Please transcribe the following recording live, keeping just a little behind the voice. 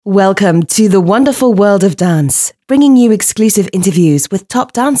Welcome to the wonderful world of dance, bringing you exclusive interviews with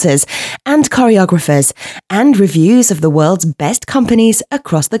top dancers and choreographers and reviews of the world's best companies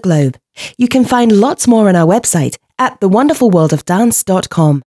across the globe. You can find lots more on our website at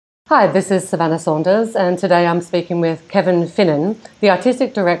thewonderfulworldofdance.com. Hi, this is Savannah Saunders, and today I'm speaking with Kevin Finnan, the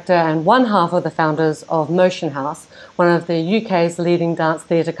artistic director and one half of the founders of Motion House, one of the UK's leading dance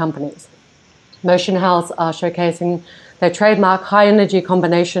theatre companies. Motion House are showcasing their trademark high-energy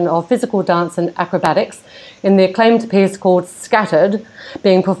combination of physical dance and acrobatics in the acclaimed piece called Scattered,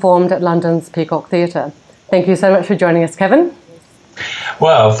 being performed at London's Peacock Theatre. Thank you so much for joining us, Kevin.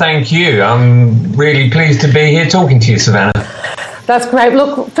 Well, thank you. I'm really pleased to be here talking to you, Savannah. That's great.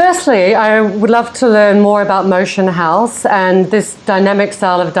 Look, firstly, I would love to learn more about Motion House and this dynamic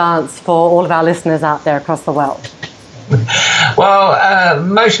style of dance for all of our listeners out there across the world. Well,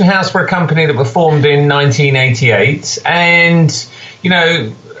 Motion House were a company that were formed in 1988, and, you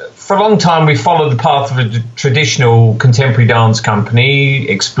know, for a long time we followed the path of a traditional contemporary dance company,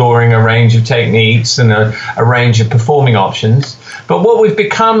 exploring a range of techniques and a range of performing options. But what we've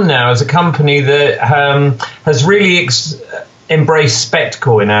become now is a company that has really embraced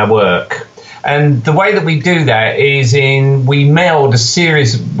spectacle in our work. And the way that we do that is we meld a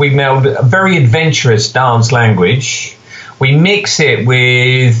very adventurous dance language. We mix it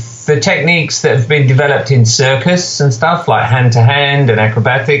with the techniques that have been developed in circus and stuff, like hand-to-hand and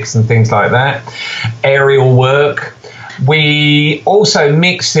acrobatics and things like that, aerial work. We also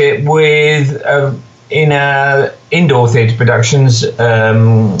mix it with, in our indoor theatre productions, a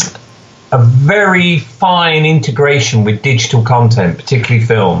very fine integration with digital content, particularly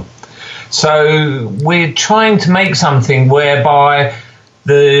film. So we're trying to make something whereby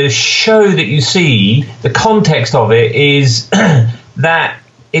the show that you see, the context of it is that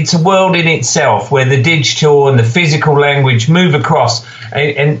it's a world in itself where the digital and the physical language move across,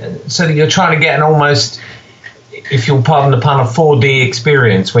 and so that you're trying to get an almost, if you'll pardon the pun, a 4D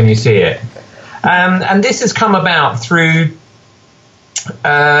experience when you see it. And this has come about through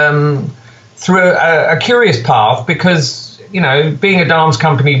a curious path, because, you know, being a dance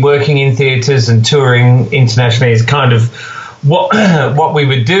company working in theatres and touring internationally is kind of what we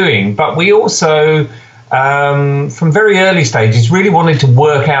were doing. But we also, from very early stages, really wanted to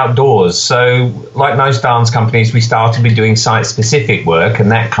work outdoors. So, like most dance companies, we started with doing site-specific work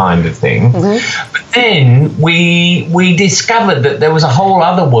and that kind of thing. Mm-hmm. But then we discovered that there was a whole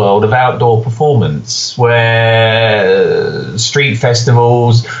other world of outdoor performance, where street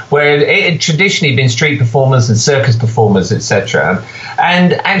festivals, where it had traditionally been street performers and circus performers, etc.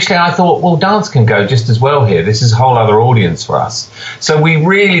 And actually I thought, well, dance can go just as well here. This is a whole other audience for us. So we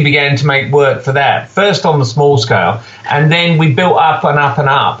really began to make work for that, first on the small scale, and then we built up and up and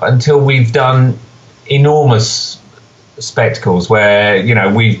up until we've done enormous spectacles where, you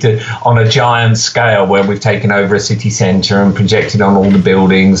know, we've on a giant scale where we've taken over a city centre and projected on all the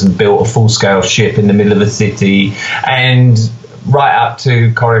buildings and built a full-scale ship in the middle of the city, and right up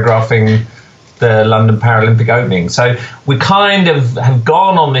to choreographing the London Paralympic opening. So we kind of have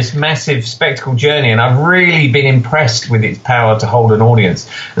gone on this massive spectacle journey, and I've really been impressed with its power to hold an audience.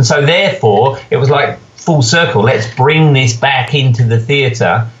 And so therefore it was like full circle, let's bring this back into the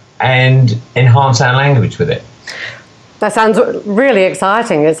theatre and enhance our language with it. That sounds really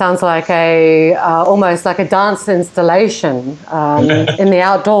exciting. It sounds like almost like a dance installation in the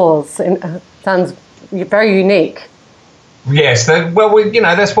outdoors. Sounds very unique. Yes, that's what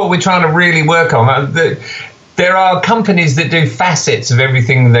we're trying to really work on. There are companies that do facets of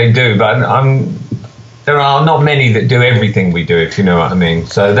everything they do, but there are not many that do everything we do, if you know what I mean.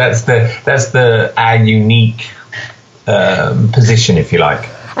 So that's our unique position, if you like.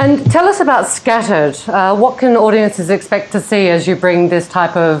 And tell us about Scattered. What can audiences expect to see as you bring this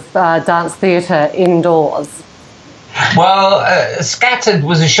type of dance theatre indoors? Well, Scattered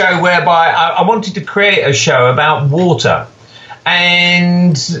was a show whereby I wanted to create a show about water.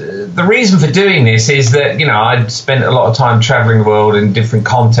 And the reason for doing this is that, you know, I'd spent a lot of time travelling the world in different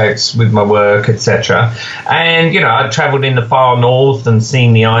contexts with my work, etc. And, you know, I'd travelled in the far north and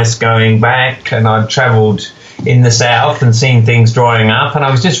seen the ice going back, and I'd travelled in the south and seen things drying up, and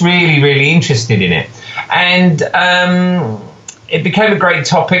I was just really, really interested in it. And it became a great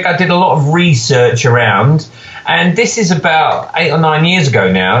topic. I did a lot of research around, and this is about 8 or 9 years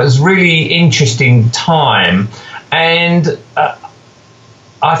ago now. It was a really interesting time, and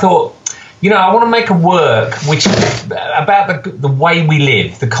I thought, you know, I want to make a work which is about the way we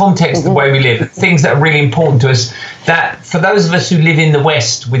live, the context of the way we live, things that are really important to us, that for those of us who live in the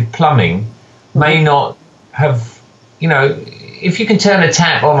West with plumbing may not have, you know, if you can turn a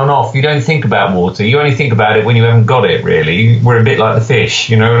tap on and off, you don't think about water. You only think about it when you haven't got it, really. We're a bit like the fish,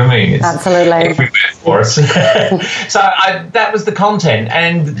 you know what I mean? It's absolutely everywhere for us. So that was the content.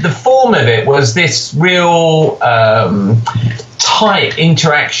 And the form of it was this real tight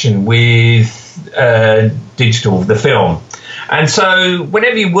interaction with digital, the film. And so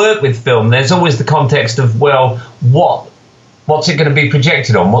whenever you work with film, there's always the context of, well, what's it going to be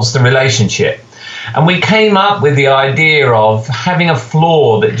projected on? What's the relationship? And we came up with the idea of having a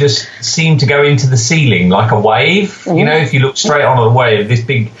floor that just seemed to go into the ceiling like a wave. You know, if you look straight on a wave, this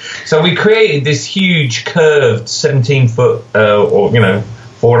big. So we created this huge curved 17-foot or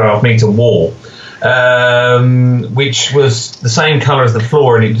 4.5 meter wall, which was the same color as the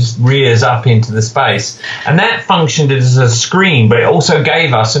floor, and it just rears up into the space. And that functioned as a screen, but it also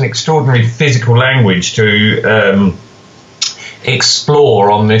gave us an extraordinary physical language to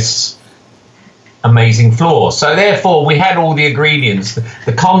explore on this amazing floor. So therefore we had all the ingredients.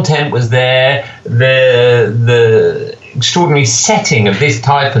 The content was there, the extraordinary setting of this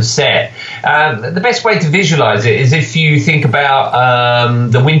type of set. The best way to visualize it is if you think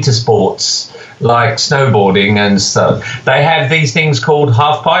about the winter sports like snowboarding and stuff. They have these things called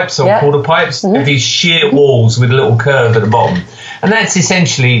half pipes or quarter pipes, these sheer walls with a little curve at the bottom. And that's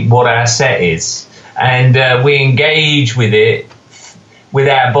essentially what our set is. And we engage with it with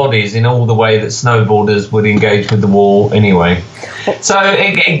our bodies in all the way that snowboarders would engage with the wall anyway. So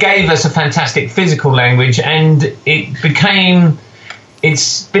it gave us a fantastic physical language, and it's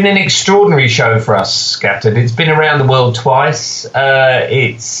been an extraordinary show for us, Scattered. It's been around the world twice.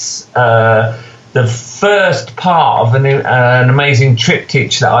 It's the first part of an amazing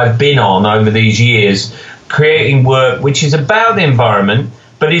triptych that I've been on over these years, creating work which is about the environment,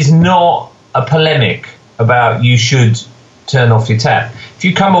 but is not a polemic about you should turn off your tap. If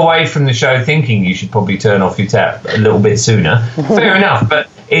you come away from the show thinking you should probably turn off your tap a little bit sooner, fair enough, but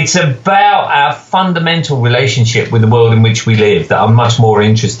it's about our fundamental relationship with the world in which we live that I'm much more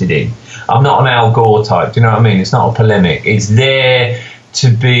interested in. I'm not an Al Gore type, do you know what I mean? It's not a polemic. It's there to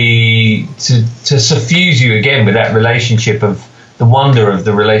suffuse you again with that relationship of the wonder of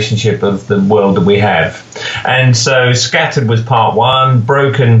the relationship of the world that we have. And so Scattered was part one.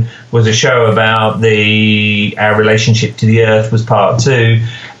 Broken was a show about our relationship to the earth was part two.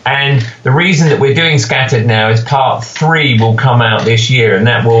 And the reason that we're doing Scattered now is part three will come out this year, and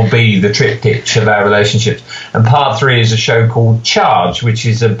that will be the triptych of our relationships. And part three is a show called Charge, which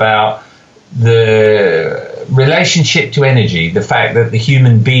is about the relationship to energy, the fact that the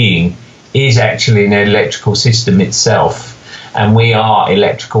human being is actually an electrical system itself. And we are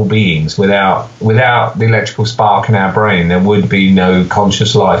electrical beings. Without the electrical spark in our brain, there would be no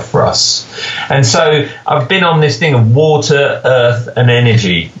conscious life for us. And so I've been on this thing of water, earth, and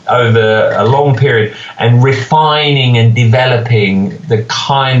energy over a long period, and refining and developing the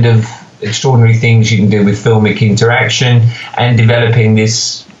kind of extraordinary things you can do with filmic interaction, and developing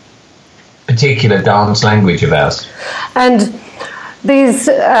this particular dance language of ours. And these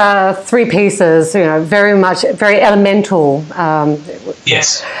three pieces, very elemental.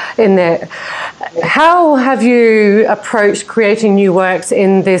 Yes. In there, how have you approached creating new works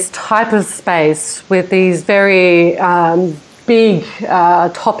in this type of space with these very big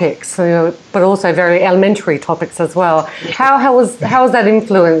topics, but also very elementary topics as well? How has that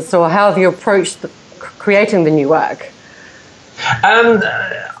influenced, or how have you approached creating the new work?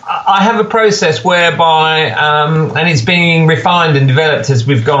 I have a process whereby, and it's being refined and developed as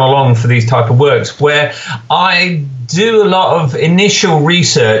we've gone along for these type of works, where I do a lot of initial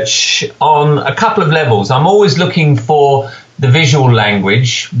research on a couple of levels. I'm always looking for the visual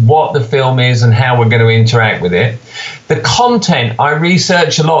language, what the film is and how we're going to interact with it. The content, I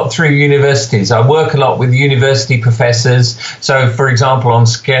research a lot through universities. I work a lot with university professors. So, for example, on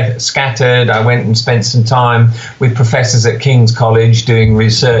Scattered, I went and spent some time with professors at King's College doing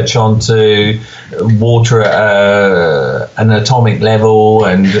research onto water at an atomic level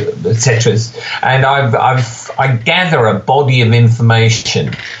and etc. And I gather a body of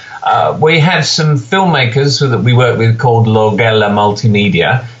information. We have some filmmakers that we work with called Logella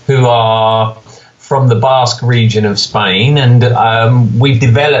Multimedia, who are from the Basque region of Spain, and we've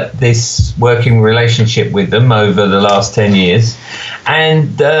developed this working relationship with them over the last 10 years.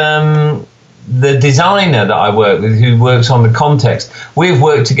 And the designer that I work with, who works on the context, we've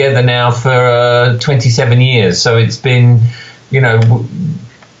worked together now for 27 years. So it's been,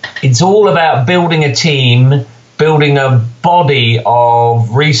 it's all about building a team, building a body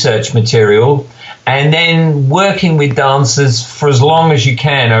of research material, and then working with dancers for as long as you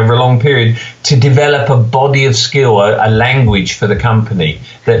can over a long period to develop a body of skill, a language for the company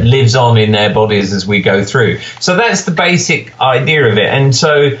that lives on in their bodies as we go through. So that's the basic idea of it. And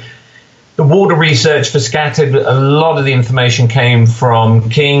so the water research for Scattered, a lot of the information came from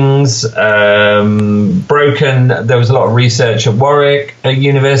King's, Broken. There was a lot of research at Warwick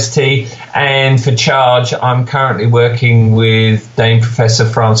University. And for Charge, I'm currently working with Dame Professor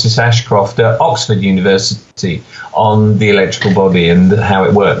Francis Ashcroft at Oxford University on the electrical body and how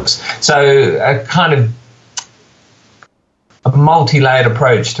it works. So a kind of a multi-layered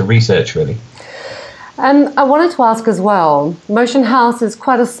approach to research, really. And I wanted to ask as well, Motion House is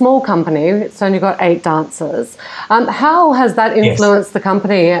quite a small company. It's only got 8 dancers. How has that influenced the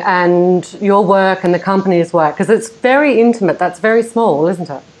company and your work and the company's work? Because it's very intimate. That's very small, isn't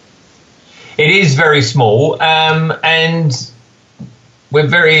it? It is very small. And we're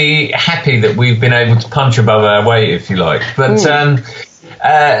very happy that we've been able to punch above our weight, if you like. But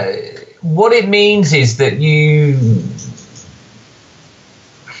what it means is that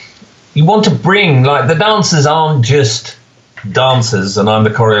you want to bring, like, the dancers aren't just dancers and I'm the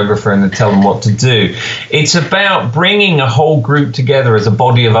choreographer and I tell them what to do. It's about bringing a whole group together as a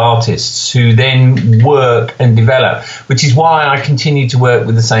body of artists who then work and develop, which is why I continue to work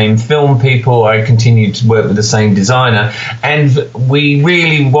with the same film people, I continue to work with the same designer, and we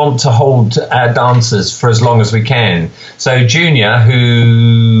really want to hold our dancers for as long as we can. So Junior,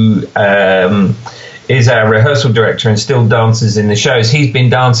 who is our rehearsal director and still dances in the shows. He's been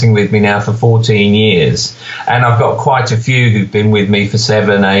dancing with me now for 14 years. And I've got quite a few who've been with me for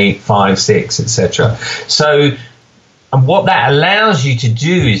 7, 8, 5, 6, etc. So, and what that allows you to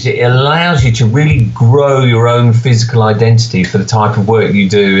do is it allows you to really grow your own physical identity for the type of work you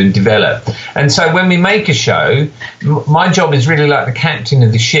do and develop. And so when we make a show, my job is really like the captain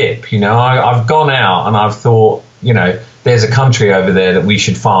of the ship. You know, I've gone out and I've thought, you know, there's a country over there that we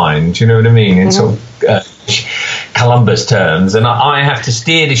should find. Do you know what I mean? In sort of Columbus terms. And I have to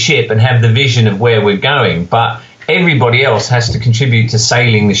steer the ship and have the vision of where we're going. But everybody else has to contribute to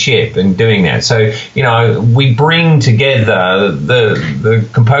sailing the ship and doing that. So, you know, we bring together the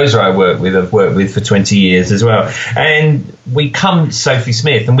composer I've worked with for 20 years as well. And Sophie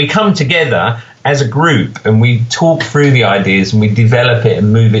Smith, and we come together as a group and we talk through the ideas and we develop it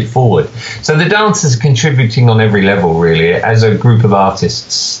and move it forward. So the dancers are contributing on every level, really, as a group of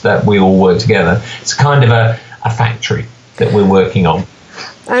artists that we all work together. It's kind of a factory that we're working on.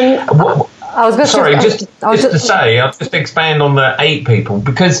 And I'll just expand on the 8 people,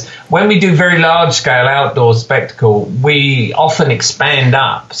 because when we do very large scale outdoor spectacle, we often expand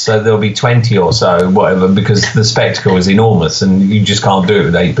up, so there'll be 20 or so, whatever, because the spectacle is enormous and you just can't do it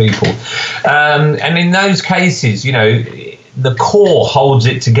with 8 people. And in those cases, you know, the core holds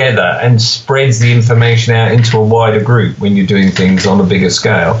it together and spreads the information out into a wider group when you're doing things on a bigger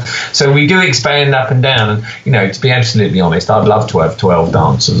scale. So we do expand up and down, and, you know, to be absolutely honest, I'd love to have 12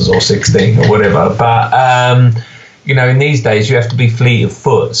 dancers or 16 or whatever, but you know, in these days you have to be fleet of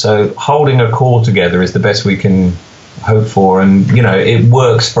foot, so holding a core together is the best we can hope for, and, you know, it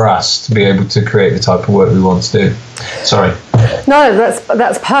works for us to be able to create the type of work we want to do. Sorry. No,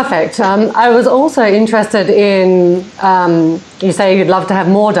 that's perfect. I was also interested in, you say you'd love to have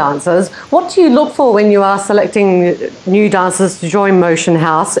more dancers. What do you look for when you are selecting new dancers to join Motion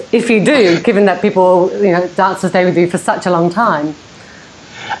House, if you do, given that people, you know, dancers stay with you for such a long time?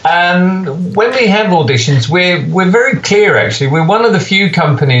 When we have auditions, we're very clear, actually. We're one of the few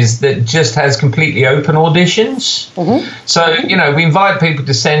companies that just has completely open auditions. So, you know, we invite people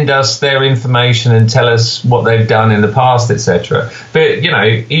to send us their information and tell us what they've done in the past, etc. But, you know,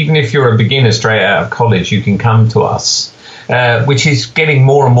 even if you're a beginner straight out of college, you can come to us, which is getting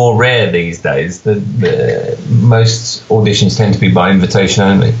more and more rare these days. Most auditions tend to be by invitation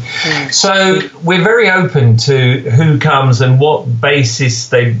only. So we're very open to who comes and what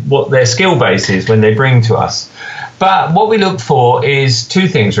their skill base is when they bring to us. But what we look for is 2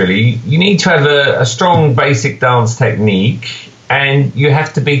 things, really. You need to have a strong basic dance technique, and you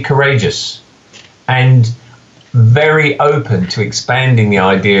have to be courageous and very open to expanding the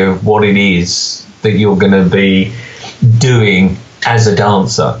idea of what it is that you're going to be doing as a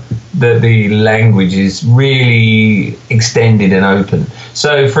dancer, that the language is really extended and open.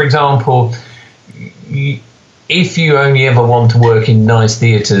 So, for example, if you only ever want to work in nice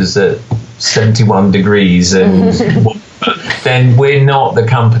theatres at 71 degrees and then we're not the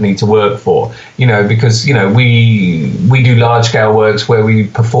company to work for, you know, because, you know, we do large scale works where we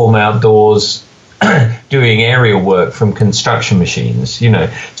perform outdoors doing aerial work from construction machines. You know,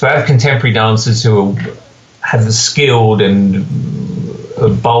 to have contemporary dancers who have the skilled and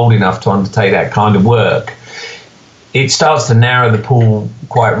bold enough to undertake that kind of work, it starts to narrow the pool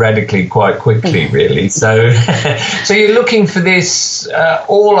quite radically, quite quickly, really. So, so you're looking for this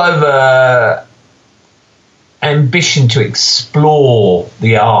all over ambition to explore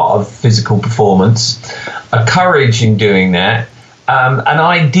the art of physical performance, a courage in doing that, an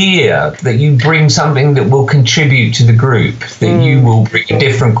idea that you bring something that will contribute to the group, that you will bring a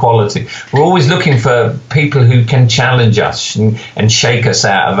different quality. We're always looking for people who can challenge us and shake us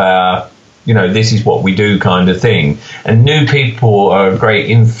out of our, this is what we do kind of thing. And new people are a great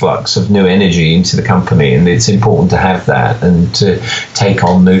influx of new energy into the company, and it's important to have that and to take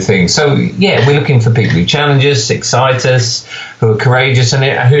on new things. So, yeah, we're looking for people who challenge us, excite us, who are courageous, and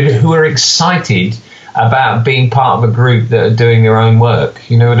who are excited about being part of a group that are doing their own work.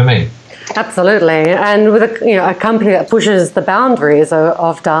 You know what I mean? Absolutely. And with a company that pushes the boundaries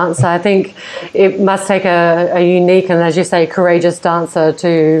of dance, I think it must take a unique and, as you say, courageous dancer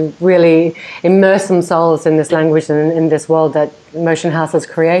to really immerse themselves in this language and in this world that Motion House has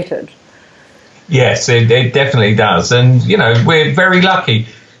created. Yes, it definitely does. And, we're very lucky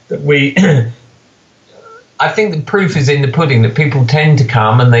that we... I think the proof is in the pudding, that people tend to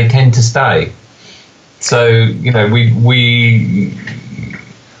come and they tend to stay. So,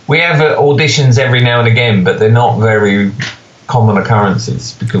 we have auditions every now and again, but they're not very common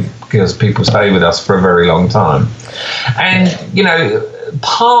occurrences because people stay with us for a very long time. And,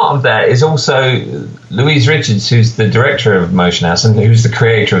 part of that is also Louise Richards, who's the director of Motion House and who's the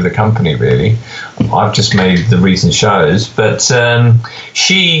creator of the company, really. I've just made the recent shows, but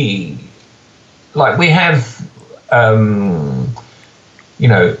we have,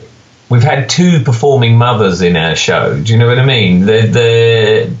 we've had 2 performing mothers in our show. Do you know what I mean?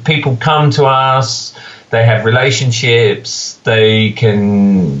 The people come to us. They have relationships. They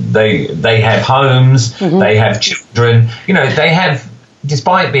have homes. They have children. They have.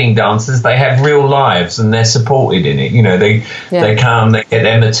 Despite being dancers, they have real lives and they're supported in it. They come, they get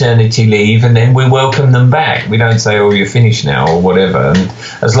their maternity leave, and then we welcome them back. We don't say, "Oh, you're finished now," or whatever. And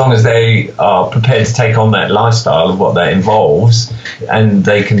as long as they are prepared to take on that lifestyle of what that involves, and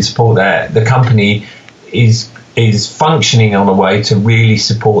they can support that, the company is functioning on a way to really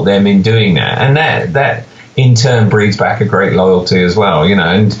support them in doing that, and that in turn breeds back a great loyalty as well.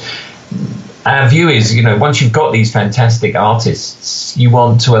 And our view is, once you've got these fantastic artists, you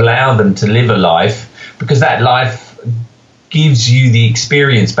want to allow them to live a life, because that life gives you the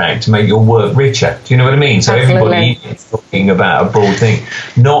experience back to make your work richer. Do you know what I mean? So Absolutely. Everybody is talking about a broad thing,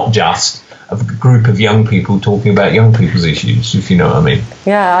 not just a group of young people talking about young people's issues, if you know what I mean.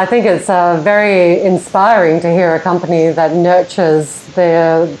 Yeah, I think it's very inspiring to hear a company that nurtures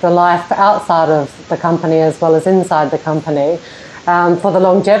the life outside of the company as well as inside the company. For the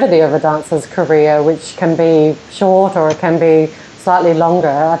longevity of a dancer's career, which can be short or it can be slightly longer.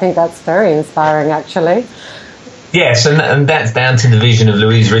 I think that's very inspiring, actually. Yes, and that's down to the vision of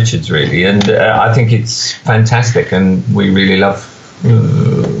Louise Richards, really. And I think it's fantastic, and we really love,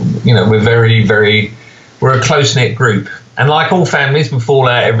 we're very, very, we're a close-knit group. And like all families, we fall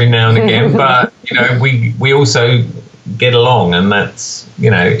out every now and again, but, we also get along, and that's,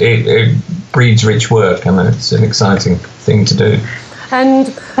 it breeds rich work, and it's an exciting thing to do. And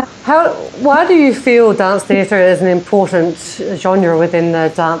why do you feel dance theatre is an important genre within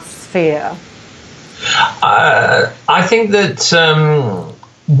the dance sphere? I think that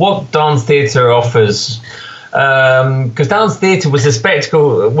what dance theatre offers, because dance theatre was a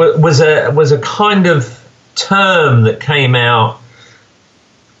spectacle, was a kind of term that came out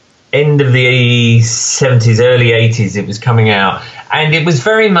end of the 70s, early 80s. It was coming out, and it was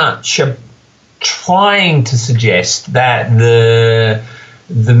very much trying to suggest that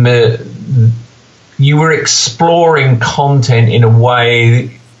you were exploring content in a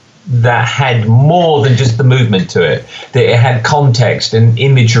way that had more than just the movement to it, that it had context and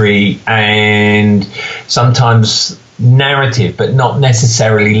imagery and sometimes narrative, but not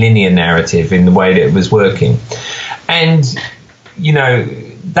necessarily linear narrative in the way that it was working. And,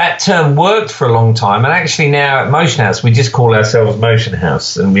 that term worked for a long time, and actually now at Motion House we just call ourselves Motion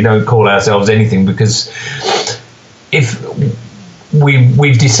House, and we don't call ourselves anything, because if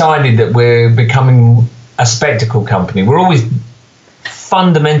we've decided that we're becoming a spectacle company. We're always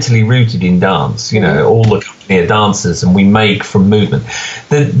fundamentally rooted in dance. All the company are dancers, and we make from movement.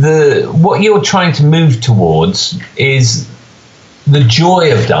 What you're trying to move towards is the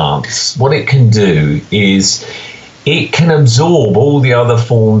joy of dance. What it can do is it can absorb all the other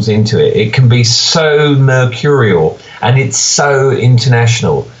forms into it. It can be so mercurial, and it's so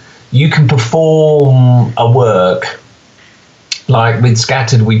international. You can perform a work like with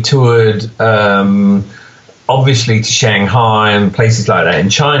Scattered. We toured obviously to Shanghai and places like that in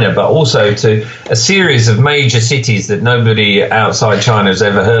China, but also to a series of major cities that nobody outside China has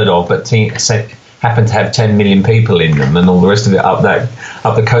ever heard of, but happen to have 10 million people in them, and all the rest of it up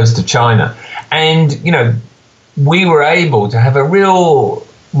the coast of China. And, you know, we were able to have a real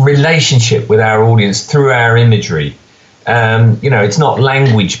relationship with our audience through our imagery. You know, it's not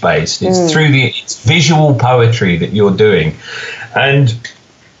language based, it's it's visual poetry that you're doing. And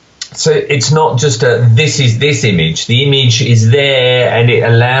so it's not just this is this image. The image is there, and it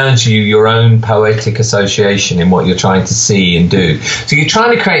allows you your own poetic association in what you're trying to see and do. So you're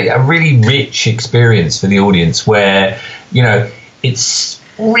trying to create a really rich experience for the audience where, you know, it's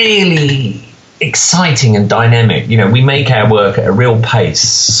really exciting and dynamic. You know, we make our work at a real pace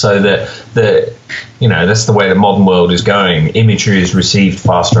so that you know, that's the way the modern world is going. Imagery is received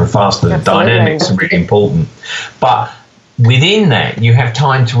faster and faster. The dynamics are really important. But within that, you have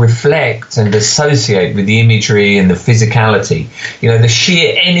time to reflect and associate with the imagery and the physicality. You know, the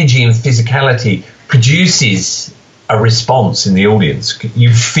sheer energy and physicality produces a response in the audience.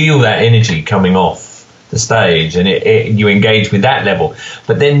 You feel that energy coming off the stage, and you engage with that level.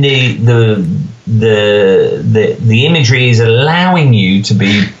 But then the imagery is allowing you to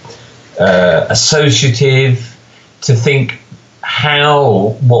be associative, to think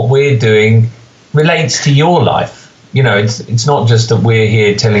how what we're doing relates to your life. You know, it's not just that we're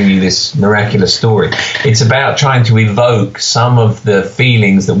here telling you this miraculous story. It's about trying to evoke some of the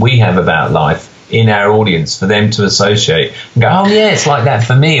feelings that we have about life in our audience for them to associate and go, oh yeah, it's like that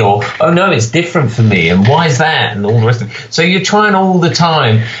for me, or oh no, it's different for me, and why is that, and all the rest of it. So you're trying all the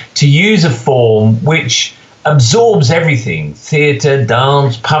time to use a form which absorbs everything: theatre,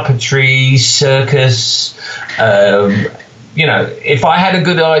 dance, puppetry, circus. You know, if I had a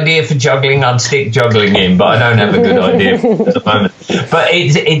good idea for juggling, I'd stick juggling in, but I don't have a good idea at the moment. But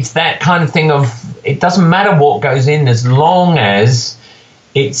it's that kind of thing of, it doesn't matter what goes in as long as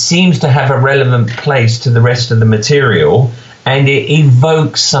it seems to have a relevant place to the rest of the material, and it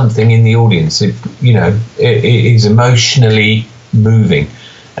evokes something in the audience. It is emotionally moving.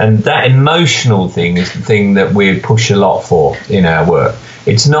 And that emotional thing is the thing that we push a lot for in our work.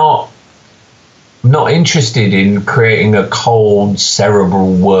 I'm not interested in creating a cold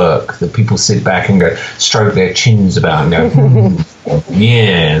cerebral work that people sit back and go, stroke their chins about and go,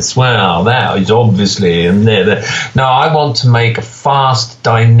 yes, well, that is obviously, and there. No, I want to make a fast,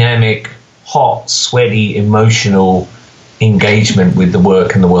 dynamic, hot, sweaty, emotional engagement with the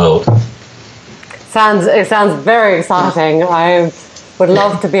work and the world. It sounds very exciting. I would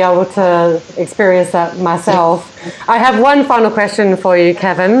love to be able to experience that myself. I have one final question for you,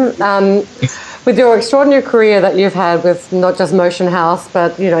 Kevin. With your extraordinary career that you've had with not just Motion House,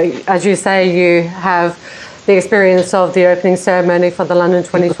 but, you know, as you say, you have the experience of the opening ceremony for the London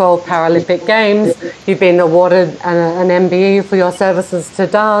 2012 Paralympic Games. You've been awarded an MBE for your services to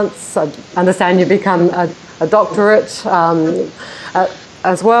dance. I understand you've become a doctorate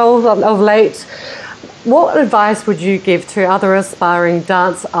as well of late. What advice would you give to other aspiring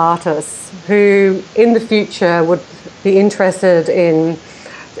dance artists who in the future would be interested in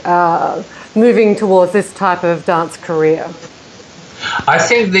moving towards this type of dance career? I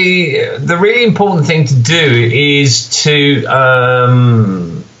think the really important thing to do is to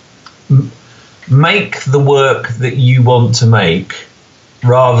make the work that you want to make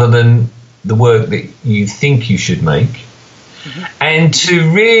rather than the work that you think you should make. And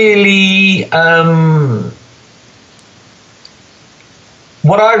to really,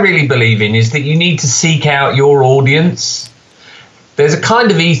 what I really believe in is that you need to seek out your audience. There's a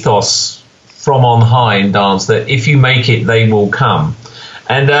kind of ethos from on high in dance that if you make it, they will come.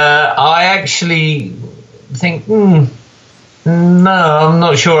 And I actually think, no, I'm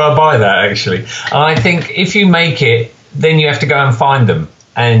not sure I buy that, actually. I think if you make it, then you have to go and find them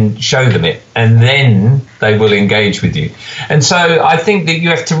and show them it, and then they will engage with you. And so I think that you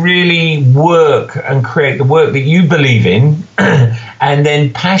have to really work and create the work that you believe in and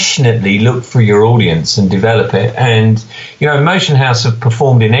then passionately look for your audience and develop it. And, you know, Motion House have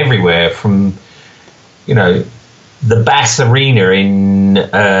performed in everywhere from, you know, the Bass Arena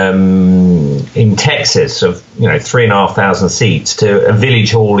in Texas of, you know, 3,500 seats to a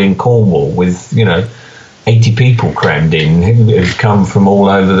village hall in Cornwall with, you know, 80 people crammed in who've come from all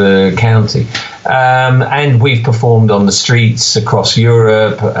over the county. And we've performed on the streets across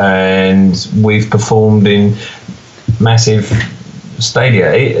Europe, and we've performed in massive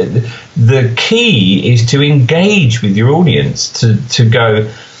stadia. The key is to engage with your audience, to go,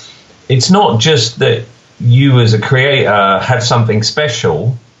 it's not just that you as a creator have something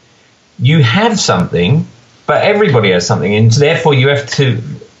special. You have something, but everybody has something, and therefore you have to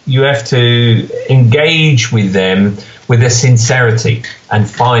you have to engage with them with a sincerity and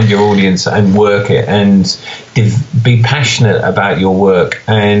find your audience and work it and be passionate about your work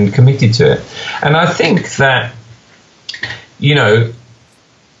and committed to it. And I think that, you know,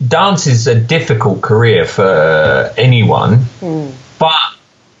 dance is a difficult career for anyone, but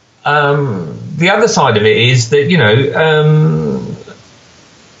the other side of it is that, you know,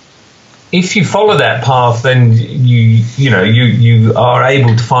 if you follow that path, then you are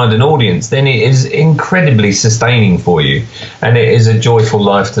able to find an audience. Then it is incredibly sustaining for you, and it is a joyful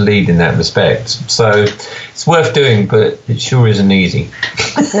life to lead in that respect. So it's worth doing, but it sure isn't easy.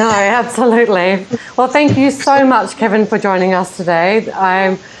 No, absolutely. Well, thank you so much, Kevin, for joining us today.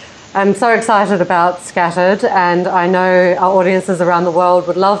 I'm so excited about Scattered, and I know our audiences around the world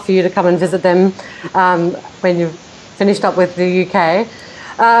would love for you to come and visit them when you've finished up with the UK.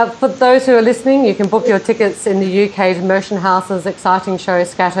 For those who are listening, you can book your tickets in the UK to Motion House's exciting show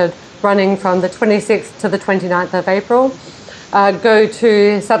Scattered, running from the 26th to the 29th of April. Go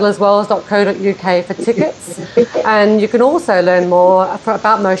to saddlerswells.co.uk for tickets, and you can also learn more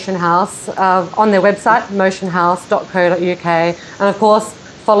about Motion House on their website, motionhouse.co.uk, and of course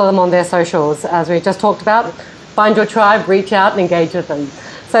follow them on their socials, as we just talked about. Find your tribe, reach out and engage with them.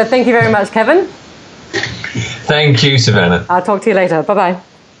 So thank you very much, Kevin. Thank you, Savannah. I'll talk to you later. Bye-bye.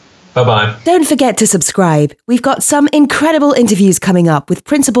 Bye-bye. Don't forget to subscribe. We've got some incredible interviews coming up with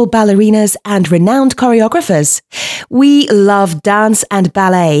principal ballerinas and renowned choreographers. We love dance and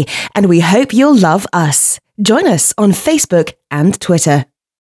ballet, and we hope you'll love us. Join us on Facebook and Twitter.